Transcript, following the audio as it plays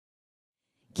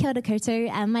Kia ora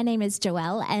koutou. My name is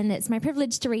Joelle, and it's my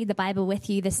privilege to read the Bible with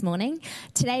you this morning.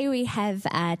 Today we have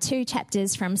two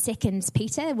chapters from 2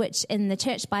 Peter, which in the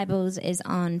church Bibles is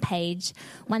on page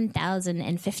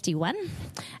 1051.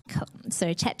 Cool.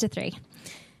 So chapter 3.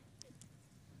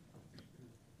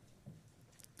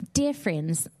 Dear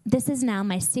friends, this is now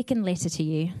my second letter to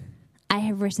you. I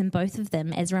have written both of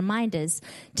them as reminders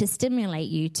to stimulate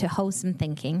you to wholesome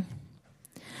thinking.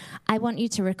 I want you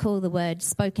to recall the words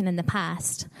spoken in the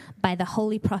past by the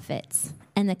holy prophets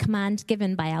and the command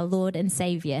given by our Lord and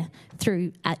Saviour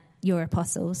through your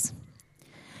apostles.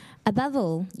 Above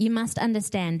all, you must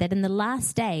understand that in the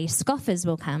last day, scoffers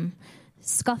will come,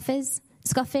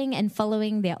 scoffing and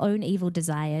following their own evil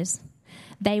desires.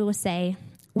 They will say,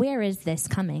 "Where is this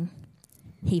coming?"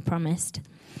 He promised.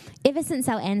 Ever since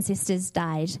our ancestors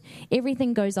died,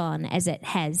 everything goes on as it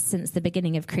has since the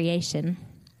beginning of creation.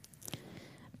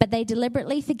 But they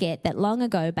deliberately forget that long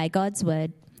ago, by God's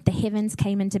word, the heavens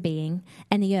came into being,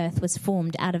 and the earth was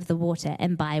formed out of the water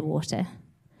and by water.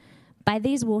 By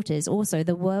these waters also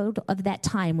the world of that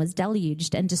time was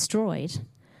deluged and destroyed.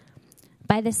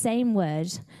 By the same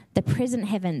word, the present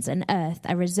heavens and earth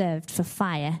are reserved for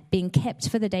fire, being kept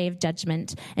for the day of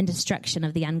judgment and destruction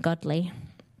of the ungodly.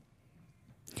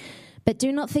 But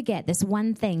do not forget this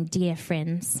one thing, dear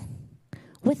friends.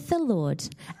 With the Lord,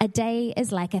 a day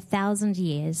is like 1,000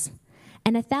 years,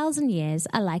 and 1,000 years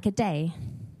are like a day.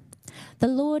 The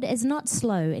Lord is not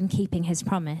slow in keeping his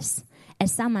promise,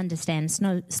 as some understand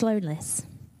slowness.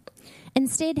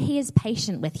 Instead, he is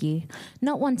patient with you,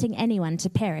 not wanting anyone to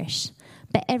perish,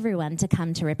 but everyone to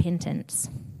come to repentance.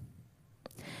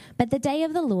 But the day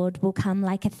of the Lord will come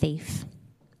like a thief.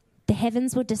 The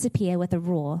heavens will disappear with a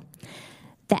roar.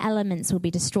 The elements will be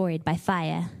destroyed by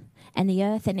fire, and the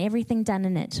earth and everything done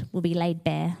in it will be laid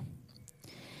bare.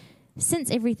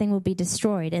 Since everything will be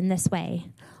destroyed in this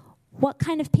way, what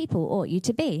kind of people ought you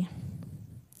to be?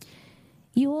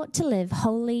 You ought to live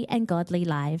holy and godly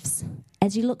lives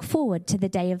as you look forward to the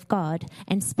day of God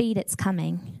and speed its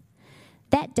coming.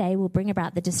 That day will bring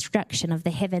about the destruction of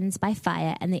the heavens by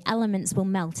fire, and the elements will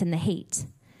melt in the heat.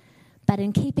 But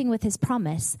in keeping with his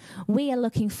promise, we are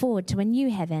looking forward to a new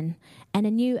heaven and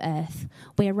a new earth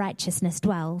where righteousness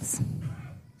dwells.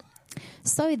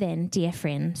 So then, dear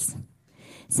friends,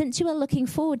 since you are looking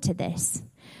forward to this,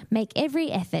 make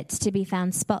every effort to be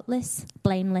found spotless,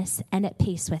 blameless, and at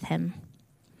peace with him.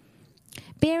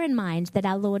 Bear in mind that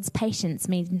our Lord's patience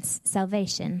means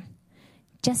salvation,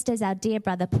 just as our dear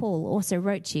brother Paul also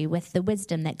wrote you with the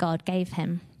wisdom that God gave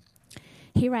him.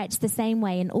 He writes the same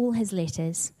way in all his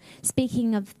letters,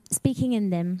 speaking in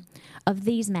them of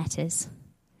these matters.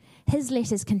 His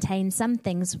letters contain some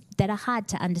things that are hard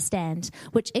to understand,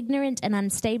 which ignorant and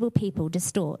unstable people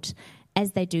distort,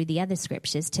 as they do the other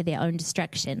scriptures, to their own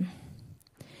destruction.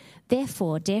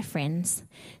 Therefore, dear friends,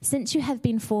 since you have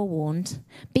been forewarned,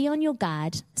 be on your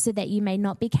guard so that you may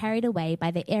not be carried away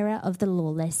by the error of the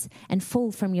lawless and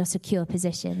fall from your secure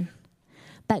position.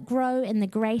 But grow in the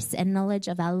grace and knowledge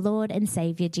of our Lord and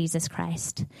Saviour Jesus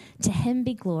Christ. To him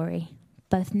be glory,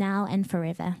 both now and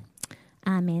forever.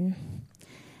 Amen.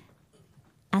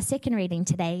 Our second reading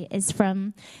today is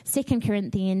from 2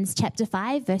 Corinthians chapter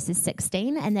 5, verses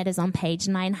 16, and that is on page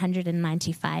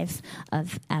 995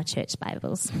 of our church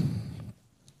Bibles.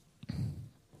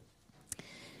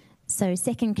 So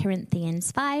 2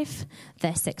 Corinthians 5,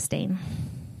 verse 16.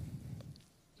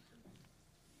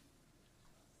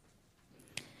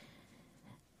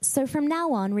 So from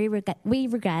now on, we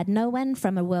regard no one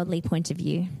from a worldly point of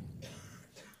view.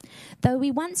 Though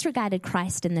we once regarded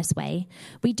Christ in this way,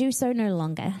 we do so no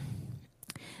longer.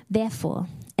 Therefore,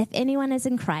 if anyone is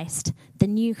in Christ, the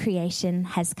new creation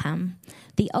has come.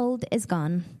 The old is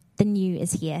gone, the new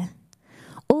is here.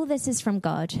 All this is from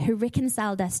God, who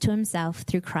reconciled us to himself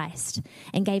through Christ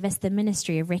and gave us the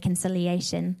ministry of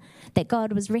reconciliation, that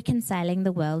God was reconciling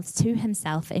the world to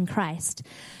himself in Christ,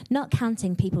 not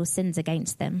counting people's sins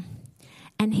against them.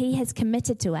 And he has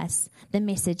committed to us the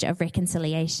message of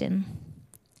reconciliation.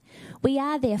 We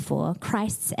are therefore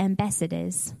Christ's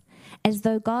ambassadors, as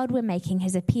though God were making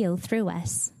his appeal through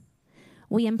us.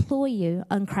 We implore you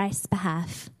on Christ's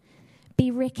behalf,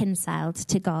 be reconciled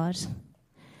to God.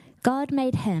 God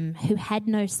made him who had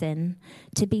no sin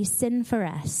to be sin for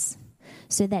us,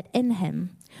 so that in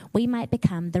him we might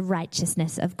become the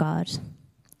righteousness of God.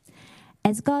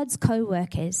 As God's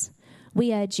co-workers,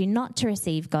 we urge you not to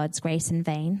receive God's grace in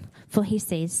vain, for he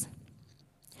says,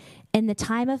 "In the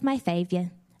time of my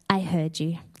favour, I heard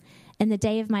you. In the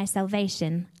day of my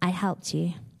salvation, I helped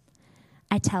you."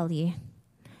 I tell you,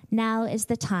 now is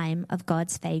the time of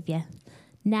God's favour.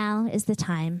 Now is the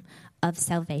time of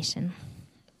salvation.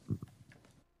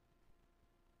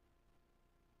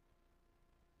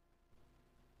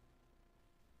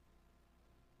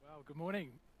 Good morning.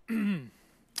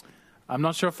 I'm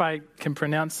not sure if I can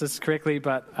pronounce this correctly,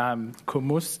 but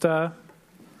Kumusta,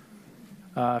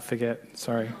 I forget,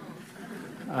 sorry.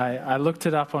 I looked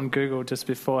it up on Google just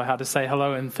before how to say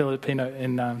hello in Filipino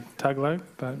in Tagalog,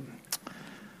 but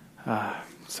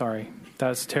sorry, that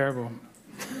was terrible.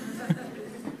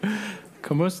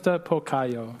 Kumusta po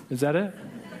kayo? Is that it?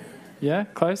 Yeah,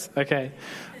 close? Okay.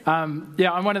 I'm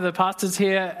one of the pastors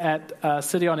here at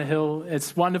City on a Hill.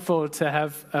 It's wonderful to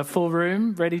have a full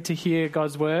room ready to hear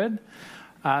God's word.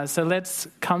 So let's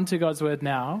come to God's word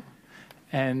now.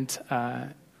 And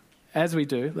as we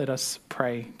do, let us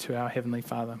pray to our Heavenly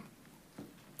Father.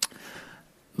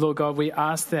 Lord God, we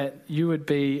ask that you would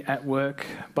be at work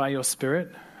by your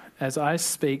Spirit. As I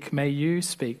speak, may you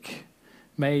speak.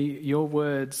 May your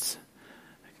words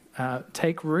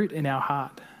take root in our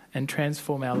heart and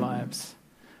transform our lives.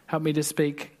 Help me to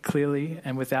speak clearly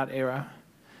and without error,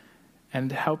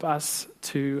 and help us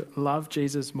to love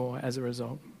Jesus more as a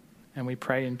result. And we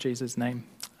pray in Jesus' name.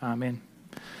 Amen.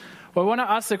 Well, I want to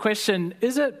ask the question,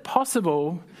 is it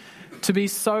possible to be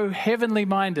so heavenly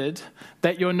minded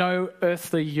that you're no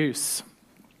earthly use?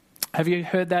 Have you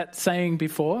heard that saying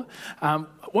before?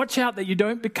 Watch out that you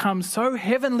don't become so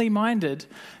heavenly minded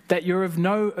that you're of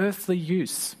no earthly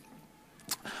use.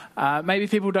 Maybe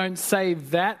people don't say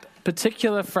that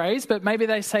particular phrase, but maybe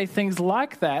they say things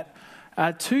like that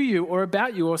to you or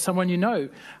about you or someone you know.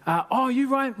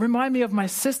 You remind me of my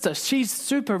sister. She's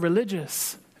super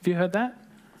religious. Have you heard that?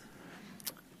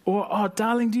 Or,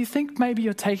 darling, do you think maybe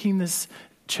you're taking this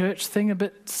church thing a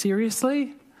bit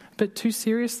seriously? A bit too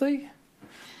seriously?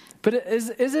 But is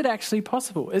it actually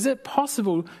possible? Is it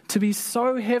possible to be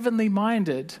so heavenly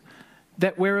minded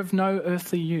that we're of no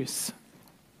earthly use?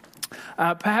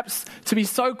 Perhaps to be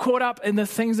so caught up in the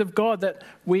things of God that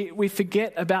we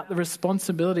forget about the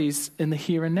responsibilities in the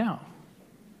here and now.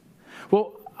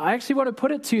 Well, I actually want to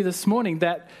put it to you this morning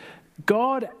that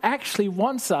God actually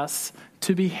wants us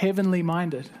to be heavenly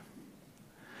minded.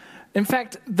 In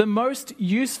fact, the most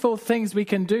useful things we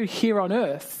can do here on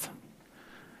earth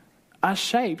are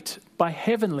shaped by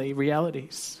heavenly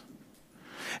realities.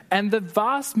 And the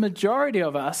vast majority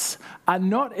of us are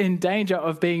not in danger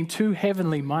of being too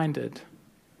heavenly minded.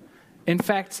 In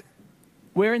fact,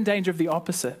 we're in danger of the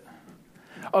opposite,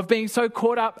 of being so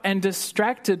caught up and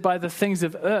distracted by the things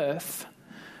of earth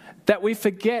that we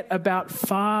forget about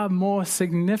far more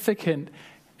significant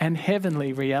and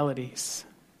heavenly realities.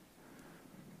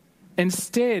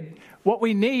 Instead, what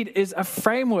we need is a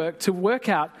framework to work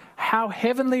out how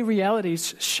heavenly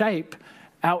realities shape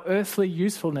our earthly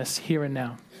usefulness here and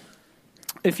now.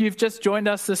 If you've just joined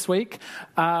us this week,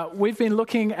 we've been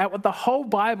looking at what the whole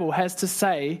Bible has to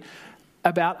say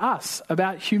about us,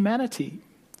 about humanity.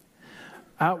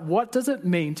 What does it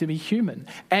mean to be human?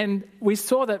 And we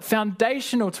saw that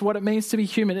foundational to what it means to be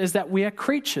human is that we are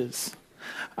creatures.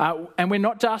 And we're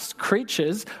not just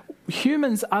creatures.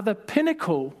 Humans are the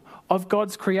pinnacle of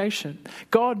God's creation.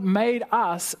 God made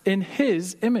us in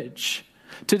his image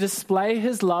to display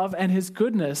his love and his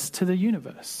goodness to the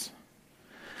universe.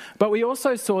 But we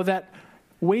also saw that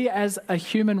we as a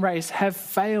human race have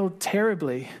failed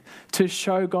terribly to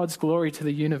show God's glory to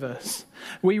the universe.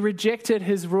 We rejected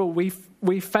his rule.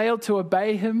 We failed to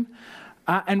obey him.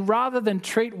 And rather than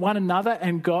treat one another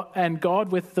and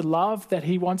God with the love that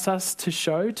he wants us to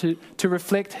show, to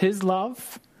reflect his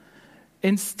love,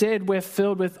 instead we're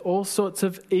filled with all sorts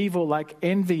of evil like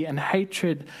envy and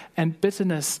hatred and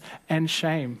bitterness and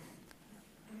shame.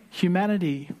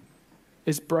 Humanity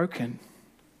is broken.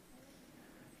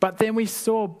 But then we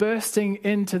saw bursting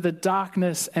into the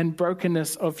darkness and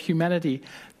brokenness of humanity,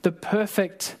 the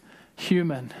perfect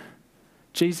human,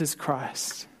 Jesus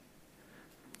Christ,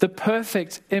 the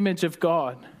perfect image of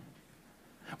God.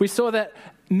 We saw that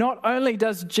not only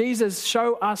does Jesus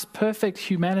show us perfect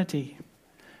humanity,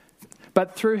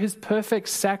 but through his perfect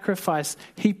sacrifice,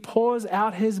 he pours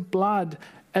out his blood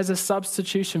as a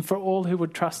substitution for all who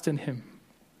would trust in him.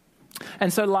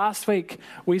 And so last week,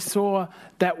 we saw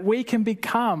that we can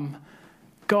become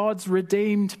God's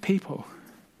redeemed people.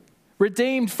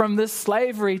 Redeemed from this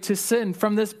slavery to sin,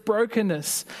 from this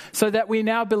brokenness, so that we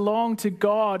now belong to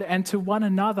God and to one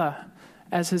another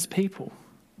as his people.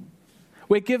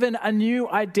 We're given a new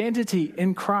identity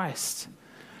in Christ.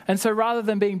 And so rather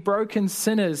than being broken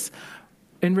sinners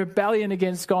in rebellion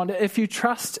against God, if you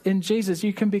trust in Jesus,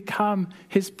 you can become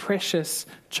his precious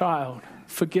child,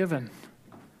 forgiven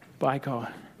by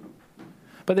God.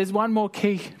 But there's one more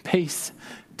key piece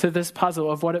to this puzzle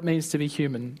of what it means to be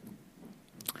human.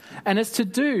 And it's to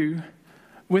do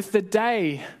with the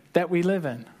day that we live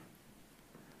in,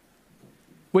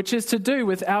 which is to do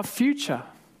with our future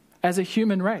as a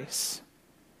human race.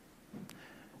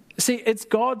 See, it's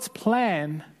God's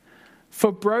plan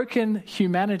for broken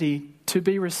humanity to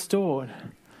be restored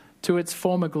to its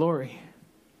former glory.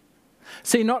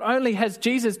 See, not only has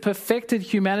Jesus perfected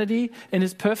humanity in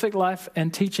his perfect life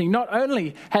and teaching, not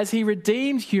only has he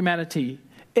redeemed humanity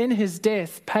in his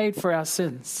death, paid for our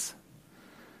sins,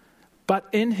 but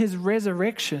in his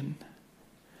resurrection,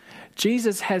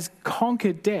 Jesus has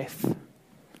conquered death,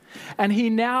 and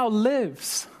he now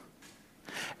lives.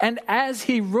 And as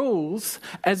he rules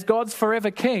as God's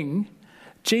forever king,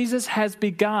 Jesus has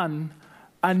begun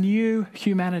a new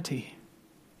humanity.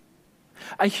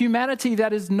 A humanity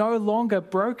that is no longer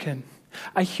broken.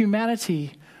 A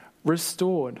humanity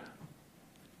restored.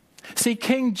 See,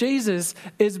 King Jesus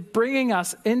is bringing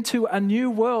us into a new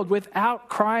world without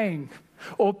crying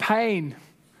or pain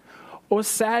or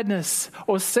sadness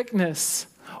or sickness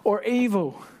or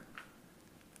evil.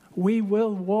 We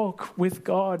will walk with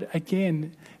God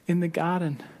again in the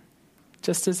garden,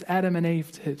 just as Adam and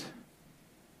Eve did.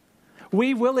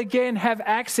 We will again have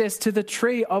access to the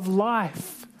tree of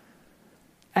life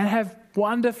and have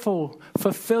wonderful,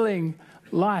 fulfilling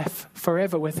life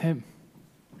forever with him.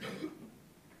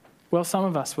 Well, some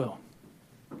of us will.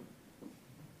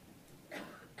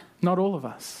 Not all of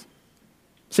us.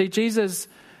 See, Jesus,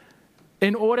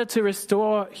 in order to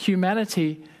restore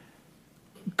humanity,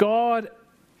 God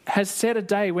has set a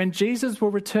day when Jesus will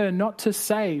return not to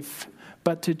save,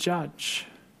 but to judge.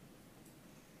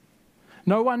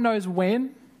 No one knows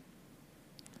when.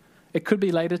 It could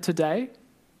be later today.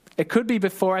 It could be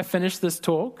before I finish this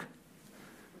talk.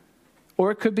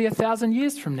 Or it could be 1,000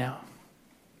 years from now.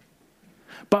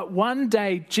 But one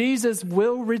day Jesus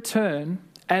will return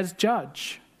as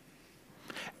judge.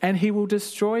 And he will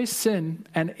destroy sin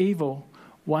and evil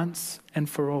once and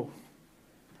for all,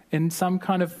 in some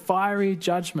kind of fiery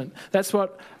judgment. That's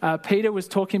what Peter was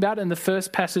talking about in the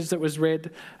first passage that was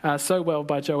read so well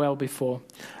by Joel before.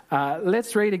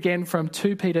 Let's read again from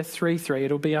 2 Peter 3:3.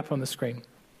 It'll be up on the screen.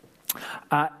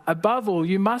 Above all,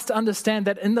 you must understand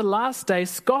that in the last days,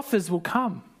 scoffers will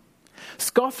come,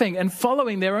 scoffing and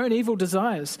following their own evil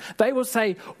desires. They will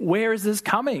say, "Where is this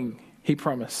coming?" He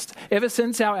promised. Ever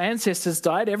since our ancestors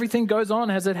died, everything goes on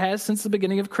as it has since the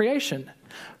beginning of creation.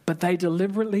 But they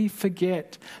deliberately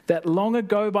forget that long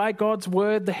ago by God's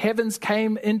word, the heavens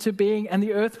came into being and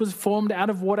the earth was formed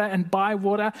out of water and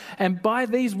by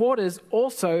these waters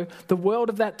also the world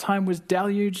of that time was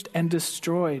deluged and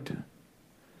destroyed.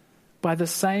 By the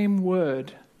same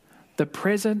word, the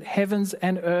present heavens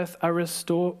and earth are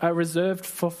reserved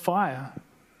for fire,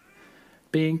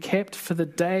 being kept for the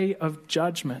day of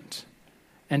judgment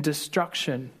and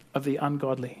destruction of the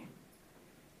ungodly.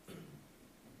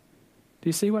 Do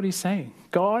you see what he's saying?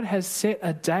 God has set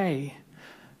a day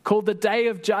called the day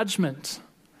of judgment,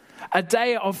 a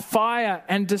day of fire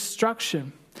and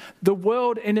destruction. The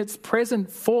world in its present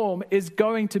form is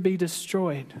going to be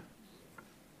destroyed.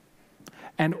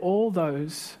 And all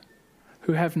those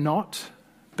who have not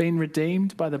been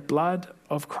redeemed by the blood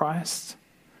of Christ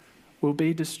will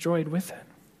be destroyed with it.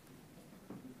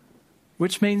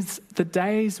 Which means the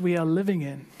days we are living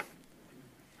in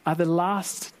are the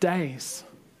last days.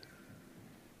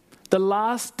 The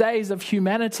last days of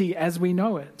humanity as we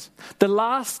know it. The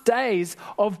last days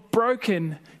of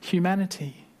broken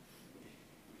humanity.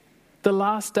 The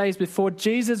last days before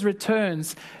Jesus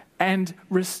returns and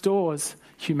restores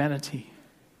humanity.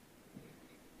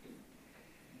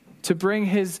 To bring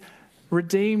his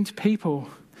redeemed people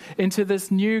into this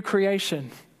new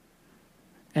creation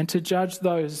and to judge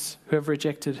those who have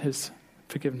rejected his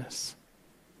forgiveness.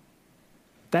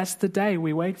 That's the day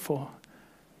we wait for.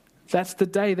 That's the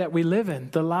day that we live in,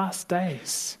 the last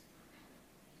days.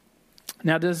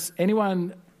 Now, does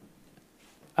anyone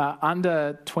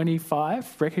under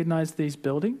 25 recognize these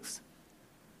buildings?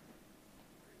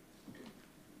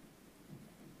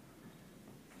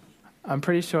 I'm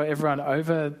pretty sure everyone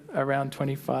over around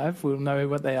 25 will know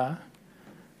what they are.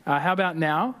 How about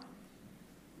now?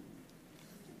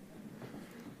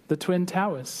 The Twin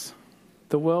Towers,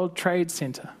 the World Trade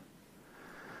Center.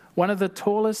 One of the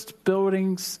tallest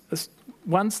buildings,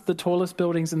 once the tallest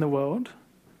buildings in the world,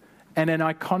 and an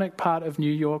iconic part of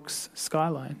New York's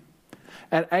skyline.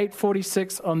 At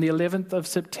 8:46 on the 11th of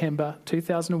September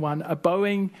 2001, a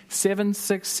Boeing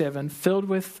 767 filled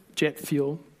with jet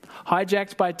fuel,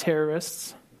 hijacked by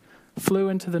terrorists, flew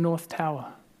into the North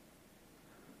Tower.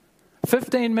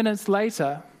 15 minutes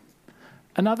later,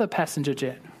 another passenger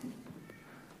jet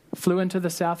flew into the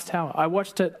South Tower. I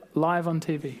watched it live on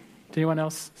TV. Did anyone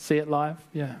else see it live?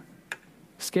 Yeah.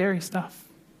 Scary stuff.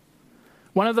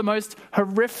 One of the most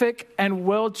horrific and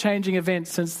world-changing events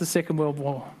since the Second World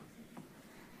War.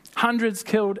 Hundreds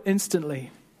killed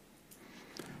instantly.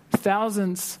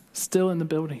 thousands still in the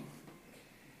building.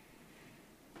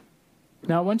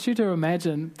 Now, I want you to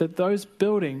imagine that those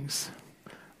buildings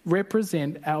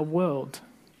represent our world.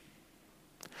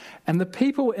 And the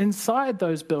people inside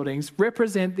those buildings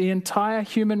represent the entire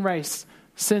human race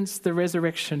since the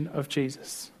resurrection of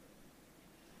Jesus.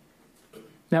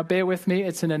 Now, bear with me,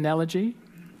 it's an analogy.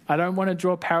 I don't want to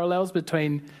draw parallels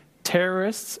between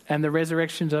terrorists and the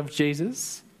resurrection of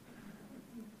Jesus.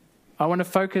 I want to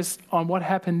focus on what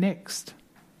happened next.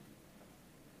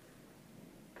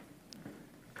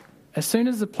 As soon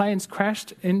as the planes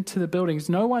crashed into the buildings,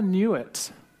 no one knew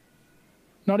it.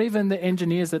 Not even the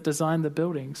engineers that designed the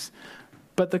buildings.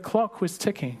 But the clock was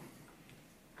ticking.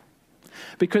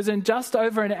 Because in just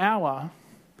over an hour,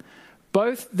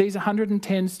 both these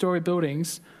 110-story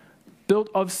buildings, built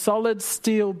of solid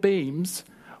steel beams,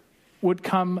 would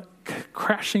come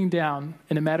crashing down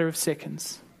in a matter of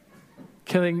seconds,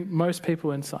 killing most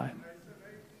people inside.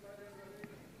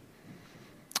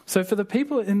 So for the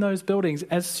people in those buildings,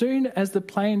 as soon as the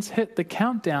planes hit, the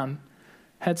countdown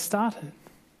had started.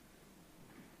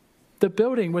 The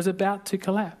building was about to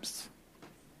collapse.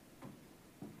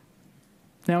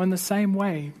 Now, in the same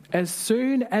way, as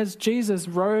soon as Jesus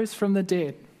rose from the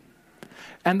dead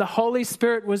and the Holy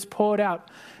Spirit was poured out,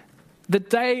 the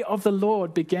day of the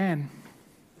Lord began.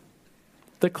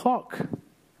 The clock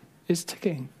is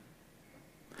ticking.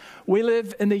 We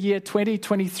live in the year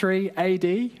 2023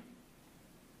 AD,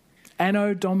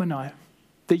 Anno Domini,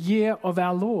 the year of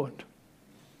our Lord.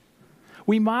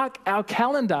 We mark our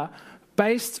calendar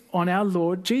based on our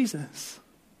Lord Jesus.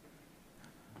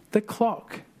 The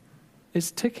clock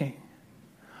is ticking.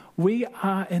 We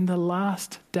are in the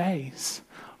last days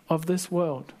of this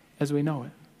world as we know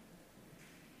it.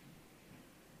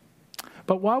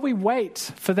 But while we wait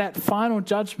for that final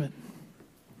judgment,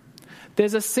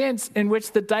 there's a sense in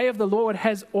which the day of the Lord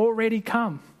has already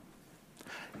come.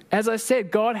 As I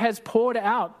said, God has poured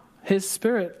out his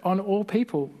Spirit on all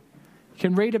people. You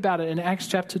can read about it in Acts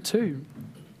chapter 2.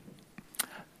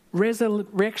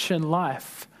 Resurrection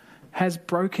life has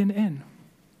broken in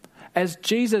as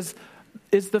Jesus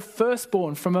is the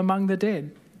firstborn from among the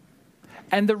dead.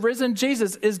 And the risen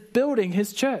Jesus is building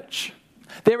his church.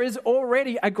 There is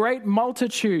already a great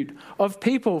multitude of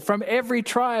people from every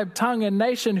tribe, tongue, and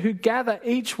nation who gather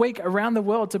each week around the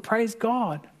world to praise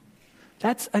God.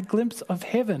 That's a glimpse of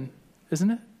heaven,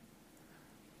 isn't it?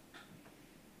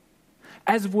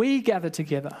 As we gather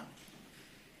together,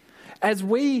 as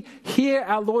we hear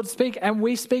our Lord speak and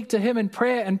we speak to him in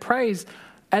prayer and praise,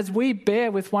 as we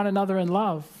bear with one another in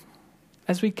love,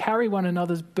 as we carry one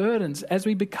another's burdens, as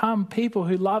we become people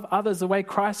who love others the way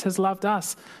Christ has loved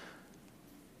us,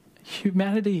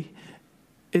 humanity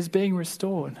is being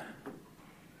restored.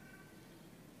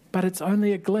 But it's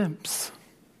only a glimpse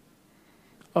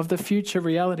of the future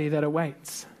reality that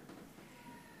awaits.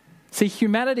 See,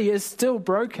 humanity is still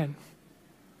broken.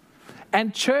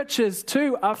 And churches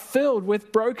too are filled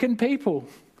with broken people.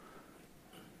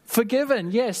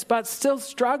 Forgiven, yes, but still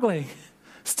struggling.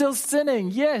 Still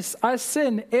sinning, yes, I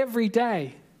sin every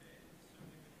day.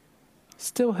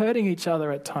 Still hurting each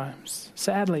other at times.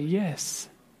 Sadly, yes.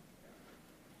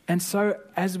 And so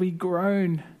as we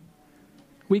groan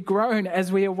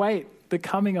as we await the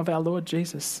coming of our Lord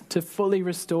Jesus to fully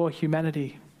restore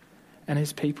humanity and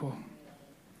his people.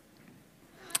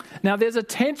 Now there's a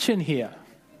tension here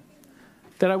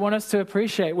that I want us to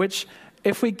appreciate, which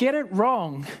if we get it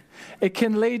wrong, it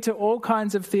can lead to all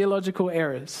kinds of theological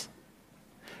errors.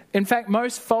 In fact,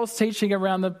 most false teaching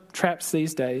around the traps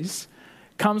these days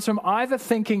comes from either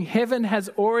thinking heaven has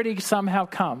already somehow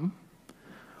come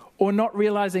or not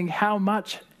realizing how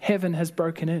much heaven has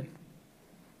broken in.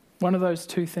 One of those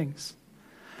two things.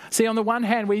 See, on the one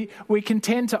hand, we can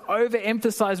tend to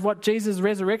overemphasize what Jesus'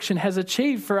 resurrection has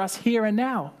achieved for us here and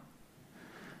now.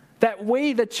 That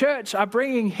we, the church, are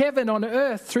bringing heaven on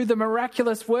earth through the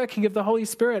miraculous working of the Holy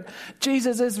Spirit.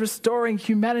 Jesus is restoring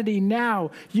humanity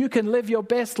now. You can live your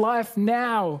best life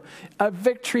now. A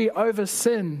victory over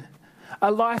sin.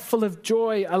 A life full of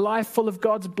joy. A life full of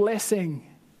God's blessing.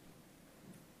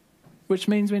 Which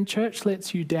means when church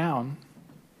lets you down,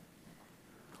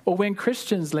 or when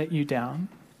Christians let you down,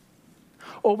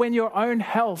 or when your own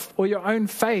health or your own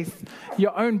faith,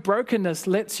 your own brokenness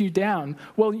lets you down,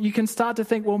 well, you can start to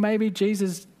think, well, maybe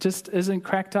Jesus just isn't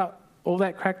all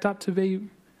that cracked up to be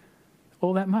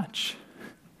all that much.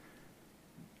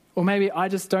 Or maybe I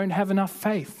just don't have enough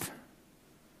faith.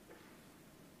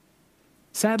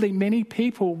 Sadly, many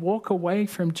people walk away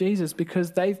from Jesus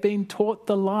because they've been taught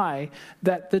the lie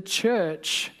that the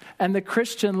church and the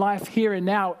Christian life here and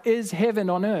now is heaven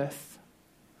on earth.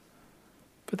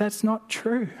 But that's not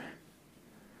true.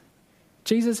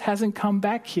 Jesus hasn't come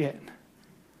back yet.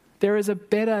 There is a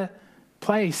better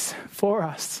place for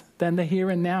us than the here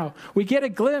and now. We get a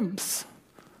glimpse.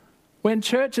 When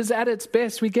church is at its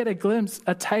best, we get a glimpse,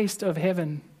 a taste of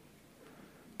heaven.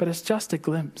 But it's just a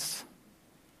glimpse.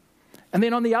 And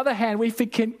then on the other hand, we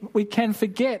can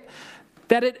forget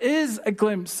that it is a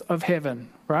glimpse of heaven,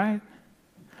 right?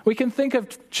 We can think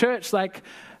of church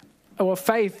or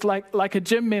faith like a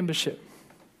gym membership.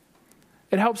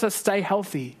 It helps us stay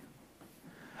healthy.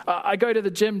 I go to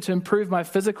the gym to improve my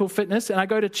physical fitness, and I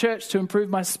go to church to improve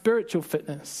my spiritual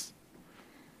fitness.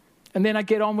 And then I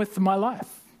get on with my life.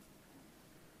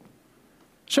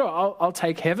 Sure, I'll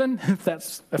take heaven if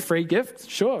that's a free gift,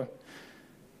 sure.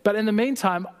 But in the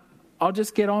meantime, I'll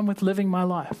just get on with living my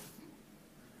life.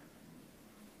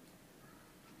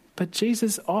 But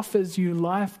Jesus offers you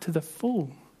life to the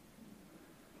full.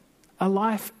 A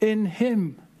life in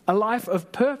Him. A life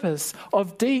of purpose,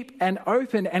 of deep and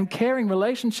open and caring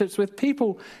relationships with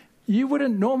people you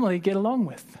wouldn't normally get along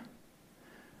with.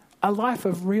 A life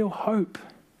of real hope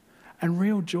and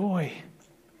real joy.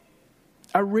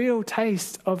 A real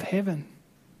taste of heaven.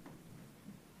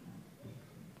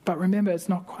 But remember, it's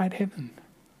not quite heaven.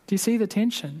 Do you see the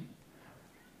tension?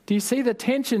 Do you see the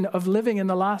tension of living in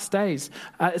the last days?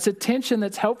 It's a tension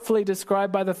that's helpfully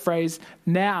described by the phrase,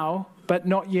 now but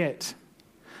not yet.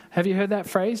 Have you heard that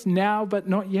phrase? Now but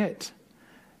not yet.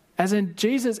 As in,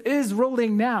 Jesus is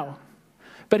ruling now,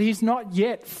 but He's not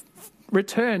yet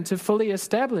returned to fully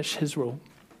establish His rule.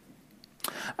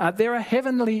 There are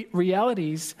heavenly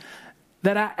realities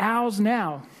that are ours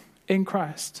now in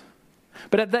Christ.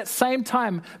 But at that same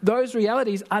time, those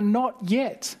realities are not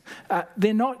yet,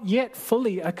 they're not yet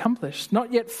fully accomplished,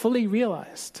 not yet fully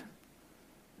realized,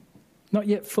 not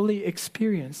yet fully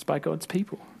experienced by God's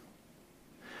people.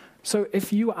 So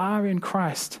if you are in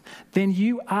Christ, then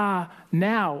you are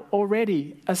now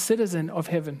already a citizen of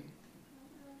heaven.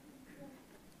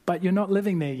 But you're not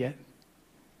living there yet.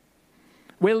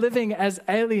 We're living as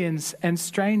aliens and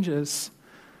strangers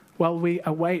while we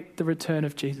await the return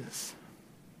of Jesus.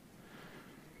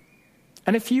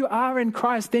 And if you are in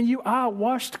Christ, then you are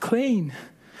washed clean.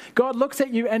 God looks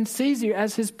at you and sees you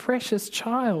as His precious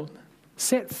child,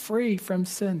 set free from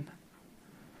sin.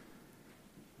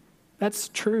 That's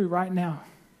true right now.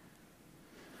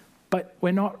 But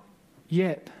we're not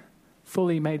yet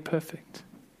fully made perfect.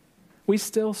 We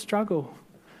still struggle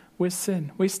with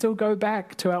sin. We still go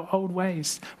back to our old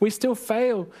ways. We still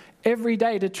fail every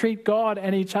day to treat God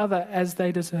and each other as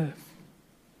they deserve.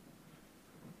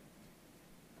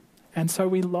 And so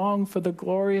we long for the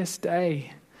glorious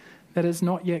day that has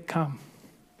not yet come,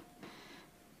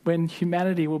 when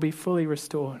humanity will be fully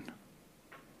restored.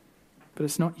 But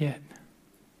it's not yet.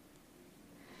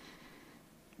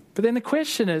 But then the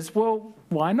question is, well,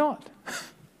 why not?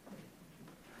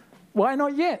 Why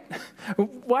not yet?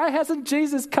 Why hasn't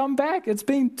Jesus come back? It's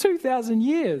been 2,000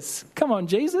 years. Come on,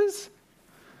 Jesus.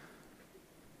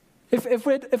 If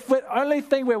the only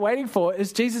thing we're waiting for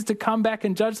is Jesus to come back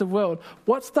and judge the world,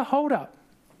 what's the holdup?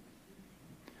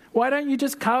 Why don't you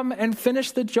just come and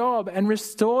finish the job and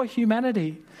restore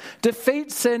humanity,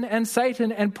 defeat sin and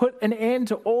Satan, and put an end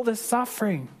to all the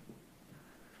suffering?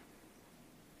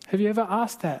 Have you ever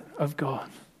asked that of God?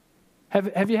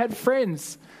 Have you had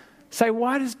friends say,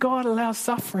 why does God allow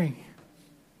suffering?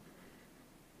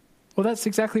 Well, that's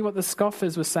exactly what the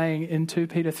scoffers were saying in 2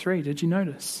 Peter 3. Did you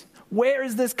notice? Where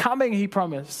is this coming, he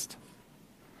promised?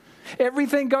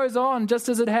 Everything goes on just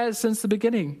as it has since the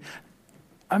beginning.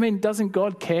 I mean, doesn't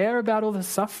God care about all the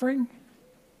suffering?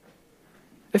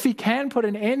 If He can put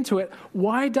an end to it,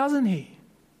 why doesn't He?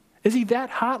 Is He that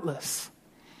heartless?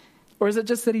 Or is it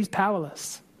just that He's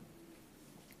powerless?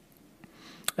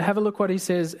 Have a look what He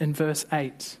says in verse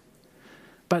 8.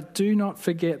 But do not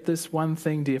forget this one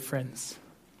thing, dear friends.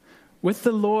 With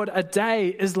the Lord, a day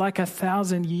is like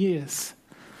 1,000 years,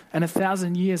 and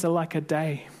 1,000 years are like a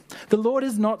day. The Lord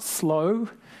is not slow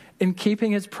in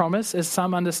keeping His promise, as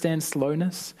some understand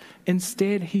slowness.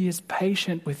 Instead, He is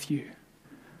patient with you,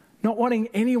 not wanting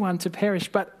anyone to perish,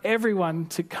 but everyone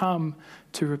to come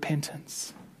to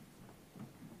repentance.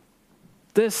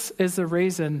 This is the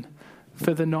reason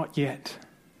for the not yet.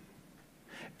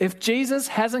 If Jesus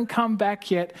hasn't come back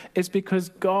yet, it's because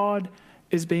God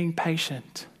is being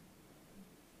patient.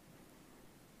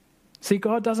 See,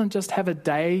 God doesn't just have a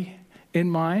day in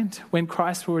mind when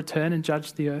Christ will return and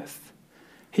judge the earth.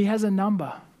 He has a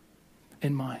number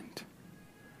in mind.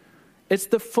 It's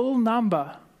the full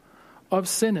number of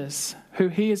sinners who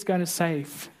He is going to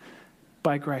save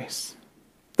by grace.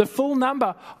 The full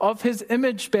number of His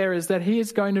image bearers that He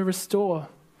is going to restore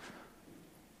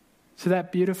to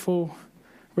that beautiful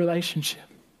relationship.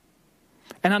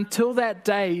 And until that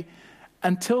day,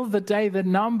 until the day the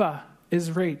number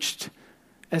is reached,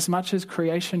 as much as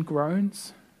creation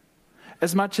groans,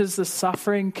 as much as the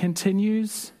suffering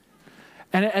continues,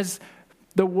 and as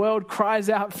the world cries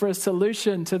out for a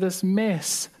solution to this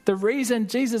mess, the reason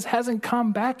Jesus hasn't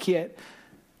come back yet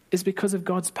is because of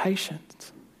God's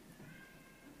patience.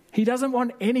 He doesn't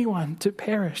want anyone to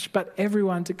perish, but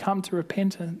everyone to come to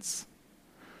repentance.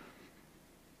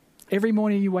 Every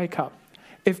morning you wake up,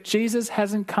 if Jesus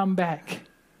hasn't come back,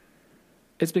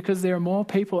 it's because there are more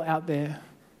people out there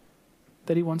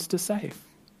that he wants to save.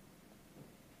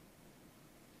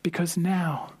 Because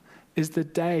now is the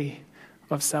day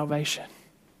of salvation.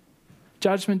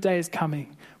 Judgment day is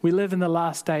coming. We live in the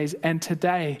last days, and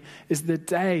today is the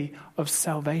day of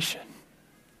salvation.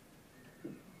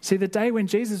 See, the day when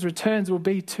Jesus returns will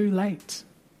be too late.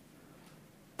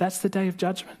 That's the day of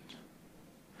judgment.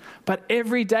 But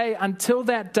every day until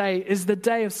that day is the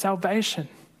day of salvation.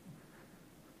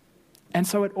 And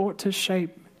so it ought to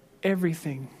shape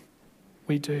everything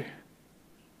we do.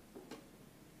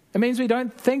 It means we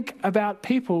don't think about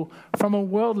people from a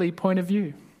worldly point of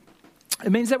view.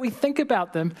 It means that we think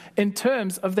about them in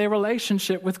terms of their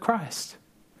relationship with Christ.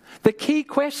 The key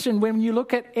question when you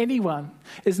look at anyone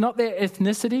is not their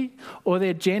ethnicity or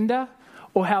their gender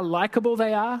or how likable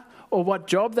they are or what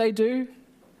job they do.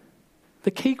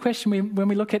 The key question when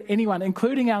we look at anyone,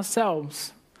 including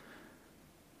ourselves,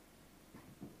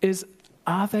 is,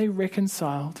 are they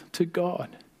reconciled to God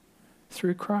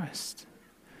through Christ?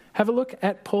 Have a look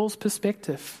at Paul's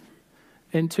perspective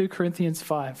in 2 Corinthians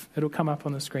 5. It'll come up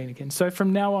on the screen again. So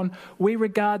from now on, we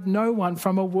regard no one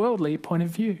from a worldly point of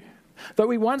view. Though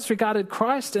we once regarded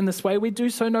Christ in this way, we do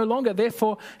so no longer.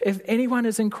 Therefore, if anyone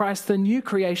is in Christ, the new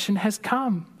creation has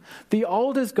come. The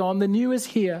old is gone, the new is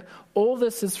here. All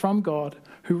this is from God,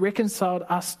 who reconciled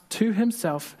us to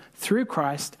himself through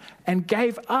Christ and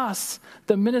gave us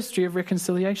the ministry of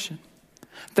reconciliation.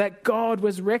 That God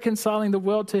was reconciling the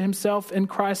world to himself in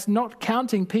Christ, not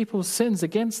counting people's sins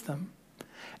against them.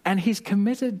 And he's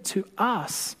committed to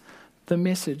us the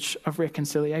message of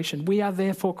reconciliation. We are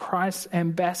therefore Christ's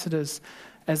ambassadors,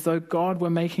 as though God were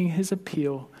making his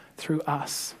appeal through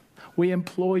us. We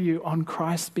implore you on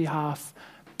Christ's behalf,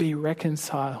 be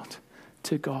reconciled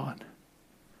to God.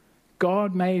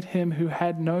 God made him who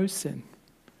had no sin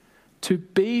to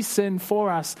be sin for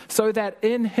us, so that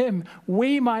in him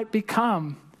we might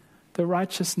become the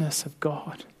righteousness of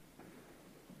God.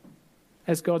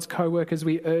 As God's co-workers,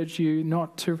 we urge you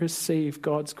not to receive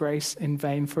God's grace in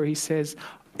vain, for he says,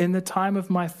 in the time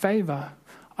of my favor,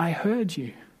 I heard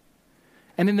you.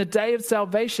 And in the day of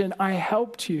salvation, I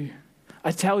helped you.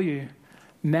 I tell you,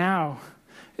 now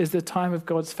is the time of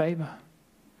God's favor.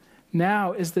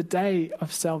 Now is the day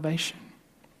of salvation.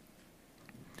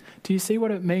 Do you see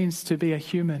what it means to be a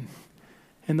human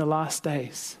in the last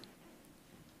days?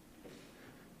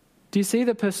 Do you see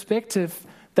the perspective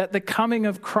that the coming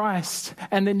of Christ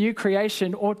and the new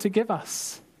creation ought to give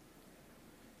us?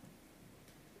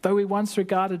 Though we once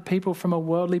regarded people from a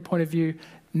worldly point of view,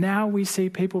 now we see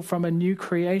people from a new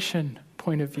creation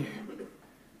point of view.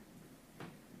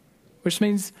 Which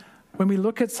means when we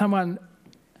look at someone,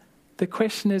 the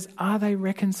question is, are they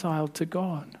reconciled to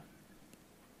God?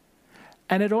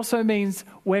 And it also means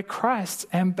we're Christ's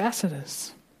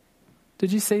ambassadors.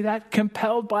 Did you see that?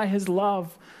 Compelled by his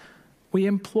love, we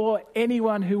implore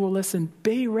anyone who will listen,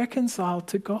 be reconciled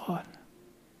to God.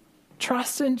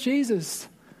 Trust in Jesus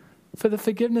for the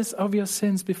forgiveness of your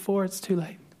sins before it's too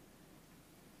late.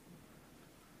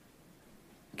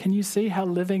 Can you see how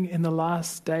living in the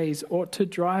last days ought to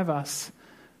drive us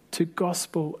to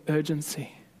gospel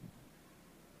urgency?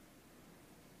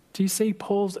 Do you see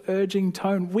Paul's urging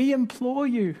tone? We implore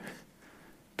you,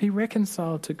 be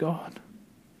reconciled to God.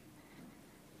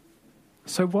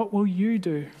 So what will you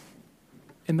do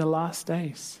in the last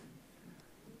days?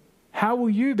 How will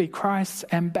you be Christ's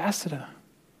ambassador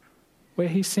where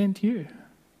he sent you?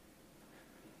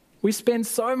 We spend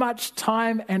so much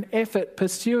time and effort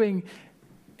pursuing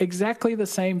exactly the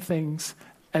same things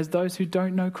as those who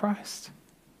don't know Christ.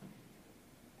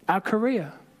 Our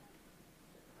career,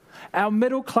 our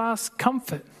middle-class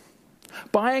comfort,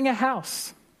 buying a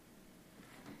house,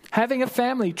 having a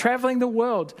family, traveling the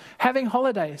world, having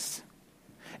holidays,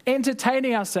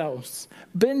 entertaining ourselves,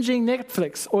 binging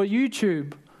Netflix or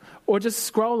YouTube, or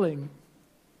just scrolling.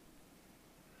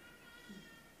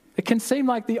 It can seem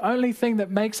like the only thing that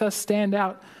makes us stand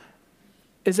out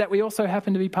is that we also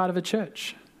happen to be part of a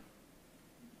church.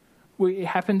 We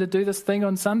happen to do this thing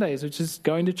on Sundays, which is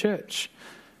going to church.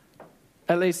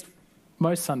 At least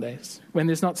most Sundays, when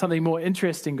there's not something more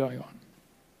interesting going on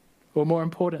or more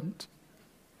important.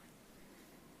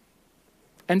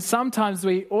 And sometimes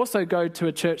we also go to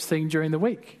a church thing during the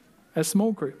week, a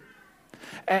small group.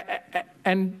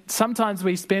 And sometimes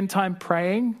we spend time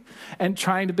praying and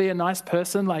trying to be a nice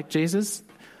person like Jesus.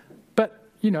 But,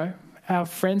 our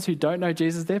friends who don't know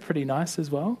Jesus, they're pretty nice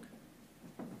as well.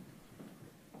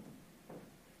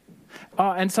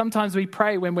 Oh, and sometimes we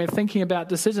pray when we're thinking about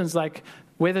decisions like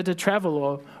whether to travel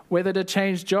or whether to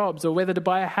change jobs or whether to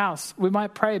buy a house. We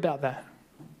might pray about that.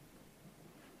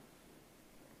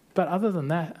 But other than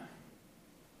that,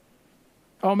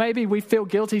 or maybe we feel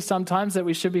guilty sometimes that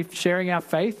we should be sharing our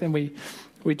faith and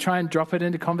we try and drop it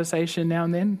into conversation now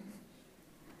and then.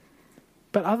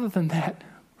 But other than that,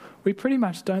 we pretty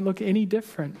much don't look any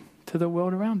different to the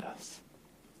world around us.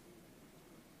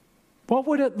 What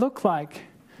would it look like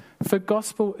for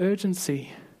gospel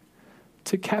urgency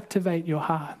to captivate your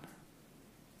heart?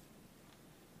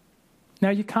 Now,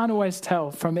 you can't always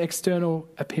tell from external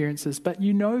appearances, but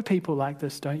you know people like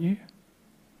this, don't you?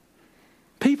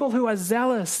 People who are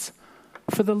zealous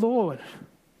for the Lord.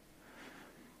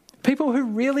 People who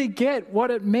really get what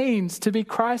it means to be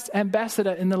Christ's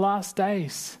ambassador in the last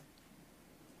days.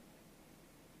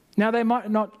 Now, they might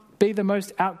not be the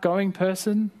most outgoing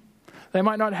person. They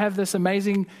might not have this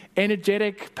amazing,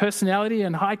 energetic personality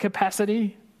and high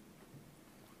capacity.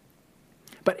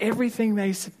 But everything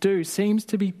they do seems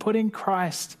to be putting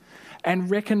Christ and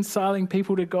reconciling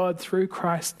people to God through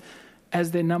Christ as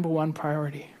their number one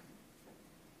priority.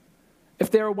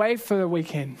 If they're away for the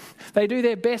weekend, they do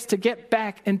their best to get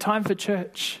back in time for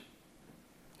church.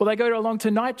 Or they go along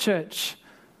to night church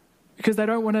because they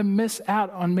don't want to miss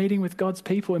out on meeting with God's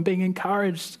people and being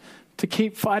encouraged to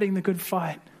keep fighting the good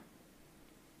fight.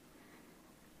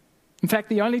 In fact,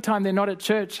 the only time they're not at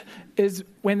church is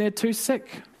when they're too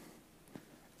sick.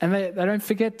 And they don't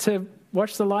forget to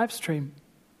watch the live stream.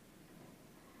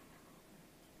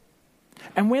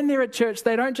 And when they're at church,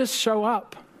 they don't just show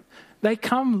up. They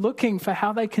come looking for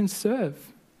how they can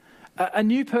serve. A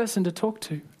new person to talk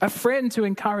to, a friend to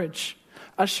encourage,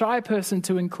 a shy person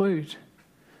to include.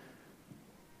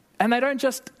 And they don't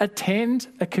just attend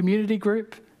a community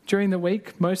group during the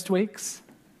week, most weeks.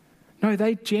 No,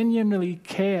 they genuinely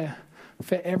care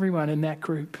for everyone in that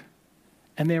group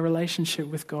and their relationship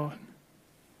with God.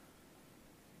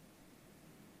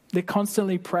 They're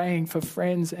constantly praying for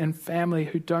friends and family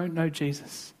who don't know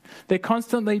Jesus. They're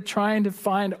constantly trying to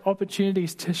find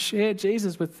opportunities to share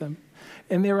Jesus with them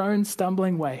in their own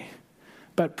stumbling way,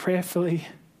 but prayerfully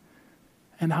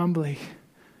and humbly,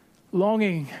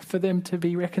 longing for them to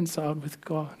be reconciled with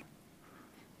God.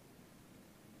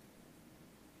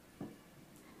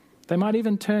 They might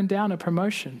even turn down a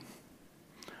promotion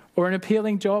or an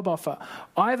appealing job offer,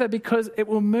 either because it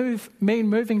will mean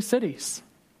moving cities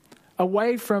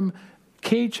away from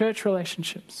key church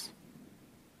relationships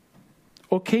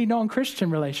or key non-Christian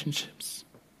relationships.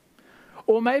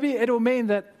 Or maybe it'll mean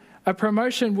that a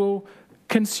promotion will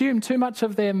consume too much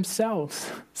of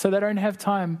themselves so they don't have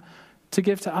time to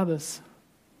give to others,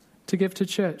 to give to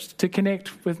church, to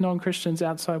connect with non-Christians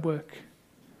outside work.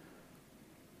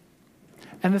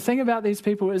 And the thing about these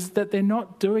people is that they're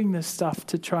not doing this stuff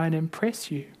to try and impress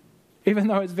you, even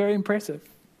though it's very impressive.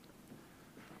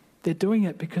 They're doing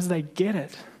it because they get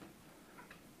it.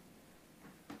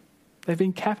 They've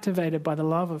been captivated by the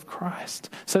love of Christ.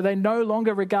 So they no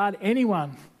longer regard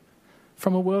anyone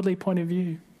from a worldly point of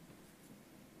view.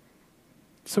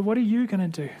 So what are you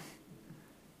going to do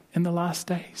in the last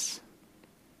days?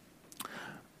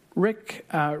 Rick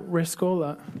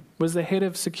Rescorla was the head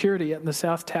of security at the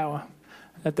South Tower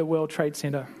at the World Trade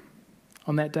Center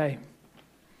on that day.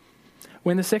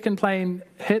 When the second plane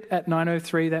hit at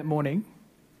 9:03 that morning,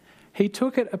 he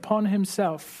took it upon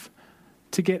himself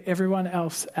to get everyone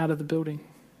else out of the building.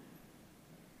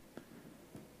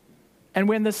 And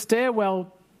when the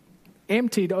stairwell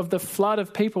emptied of the flood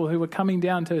of people who were coming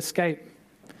down to escape,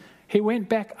 he went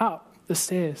back up the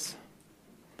stairs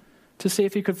to see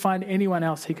if he could find anyone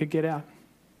else he could get out.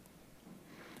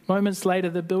 Moments later,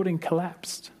 the building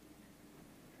collapsed.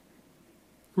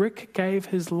 Rick gave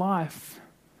his life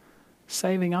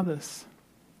saving others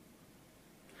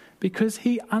because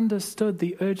he understood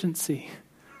the urgency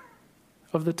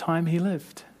of the time he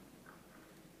lived.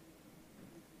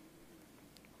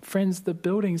 Friends, the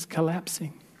building's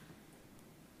collapsing.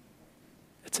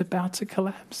 It's about to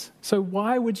collapse. So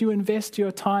why would you invest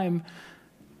your time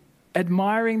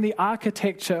admiring the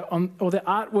architecture or the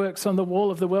artworks on the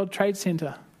wall of the World Trade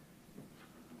Center?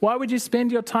 Why would you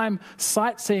spend your time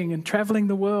sightseeing and traveling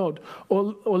the world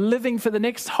or living for the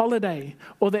next holiday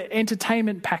or the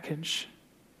entertainment package?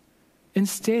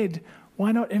 Instead,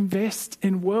 why not invest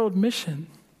in world mission?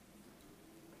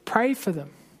 Pray for them.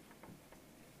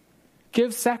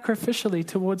 Give sacrificially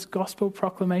towards gospel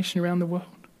proclamation around the world.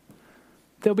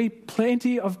 There'll be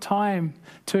plenty of time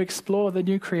to explore the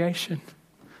new creation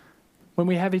when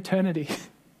we have eternity.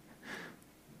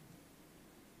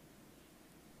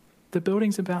 The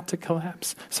building's about to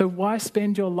collapse. So why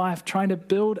spend your life trying to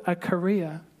build a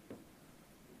career?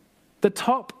 The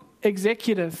top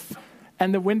executive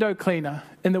and the window cleaner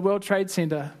in the World Trade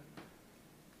Center,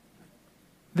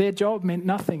 their job meant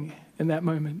nothing in that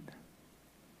moment.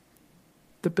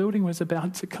 The building was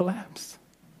about to collapse.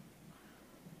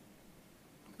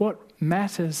 What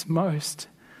matters most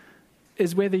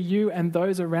is whether you and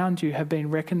those around you have been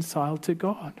reconciled to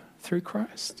God through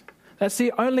Christ. That's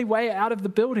the only way out of the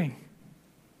building.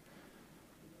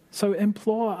 So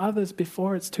implore others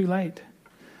before it's too late.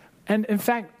 And in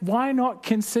fact, why not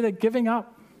consider giving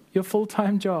up your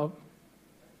full-time job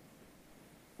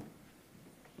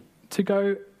to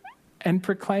go and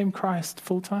proclaim Christ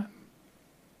full-time?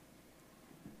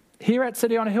 Here at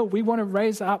City on a Hill, we want to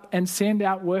raise up and send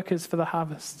out workers for the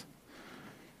harvest.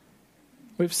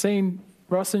 We've seen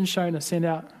Ross and Shona send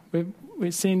out.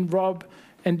 We've seen Rob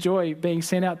and Joy being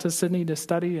sent out to Sydney to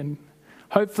study and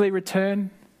hopefully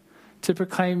return to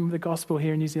proclaim the gospel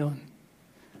here in New Zealand.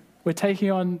 We're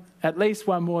taking on at least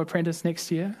one more apprentice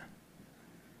next year.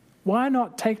 Why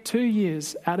not take 2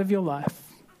 years out of your life,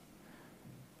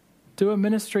 do a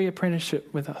ministry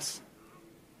apprenticeship with us,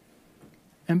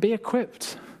 and be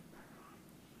equipped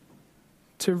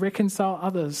to reconcile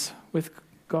others with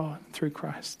God through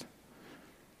Christ?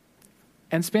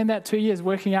 And spend that 2 years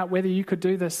working out whether you could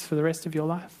do this for the rest of your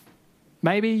life.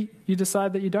 Maybe you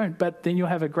decide that you don't, but then you'll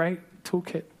have a great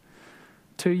toolkit.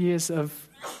 2 years of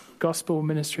gospel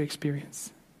ministry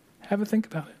experience. Have a think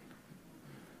about it.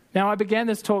 Now, I began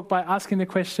this talk by asking the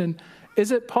question,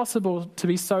 is it possible to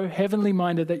be so heavenly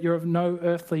minded that you're of no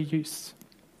earthly use?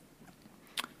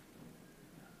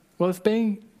 Well, if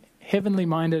being heavenly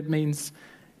minded means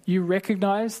you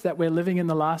recognize that we're living in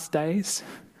the last days,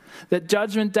 that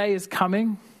judgment day is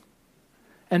coming,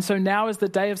 and so now is the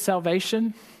day of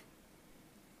salvation.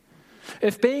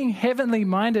 If being heavenly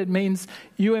minded means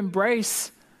you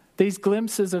embrace these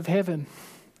glimpses of heaven,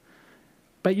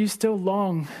 but you still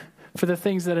long for the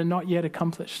things that are not yet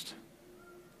accomplished.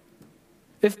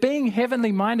 If being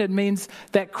heavenly minded means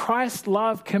that Christ's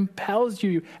love compels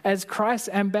you as Christ's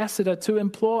ambassador to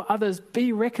implore others,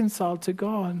 be reconciled to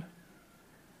God.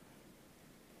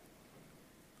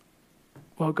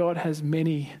 Well, God has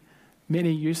many,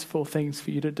 many useful things for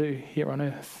you to do here on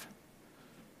earth.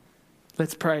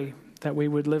 Let's pray that we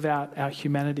would live out our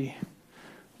humanity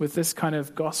with this kind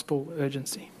of gospel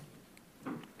urgency.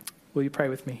 Will you pray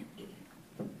with me?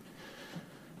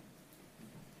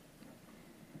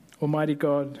 Almighty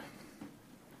God,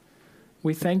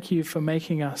 we thank you for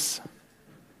making us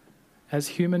as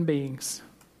human beings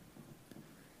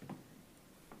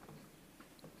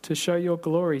to show your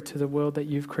glory to the world that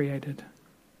you've created.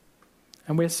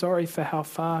 And we're sorry for how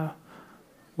far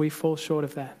we fall short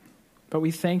of that. But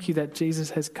we thank you that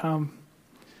Jesus has come.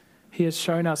 He has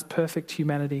shown us perfect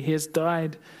humanity. He has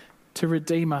died to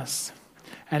redeem us.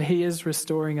 And he is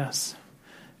restoring us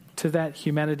to that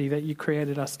humanity that you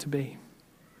created us to be.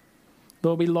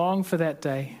 Lord, we long for that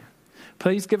day.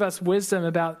 Please give us wisdom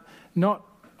about not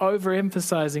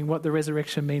overemphasizing what the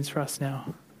resurrection means for us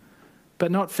now,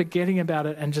 but not forgetting about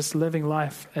it and just living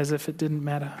life as if it didn't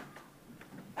matter.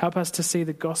 Help us to see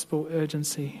the gospel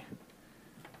urgency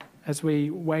as we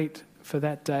wait for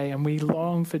that day and we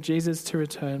long for Jesus to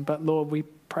return. But Lord, we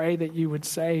pray that you would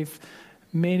save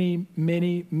many,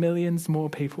 many millions more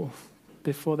people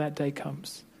before that day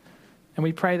comes. And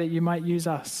we pray that you might use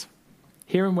us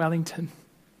here in Wellington,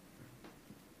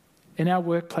 in our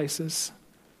workplaces,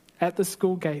 at the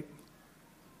school gate,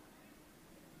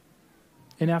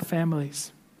 in our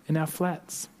families, in our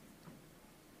flats.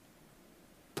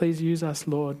 Please use us,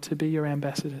 Lord, to be your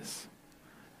ambassadors,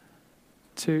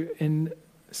 to, in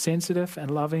sensitive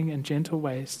and loving and gentle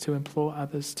ways, to implore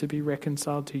others to be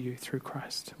reconciled to you through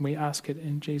Christ. And we ask it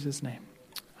in Jesus' name.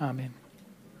 Amen.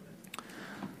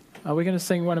 We're going to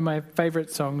sing one of my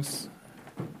favorite songs.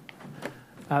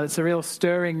 It's a real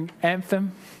stirring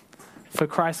anthem for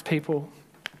Christ's people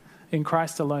in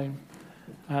Christ alone.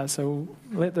 So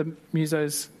let the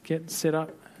musos get set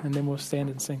up and then we'll stand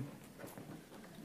and sing.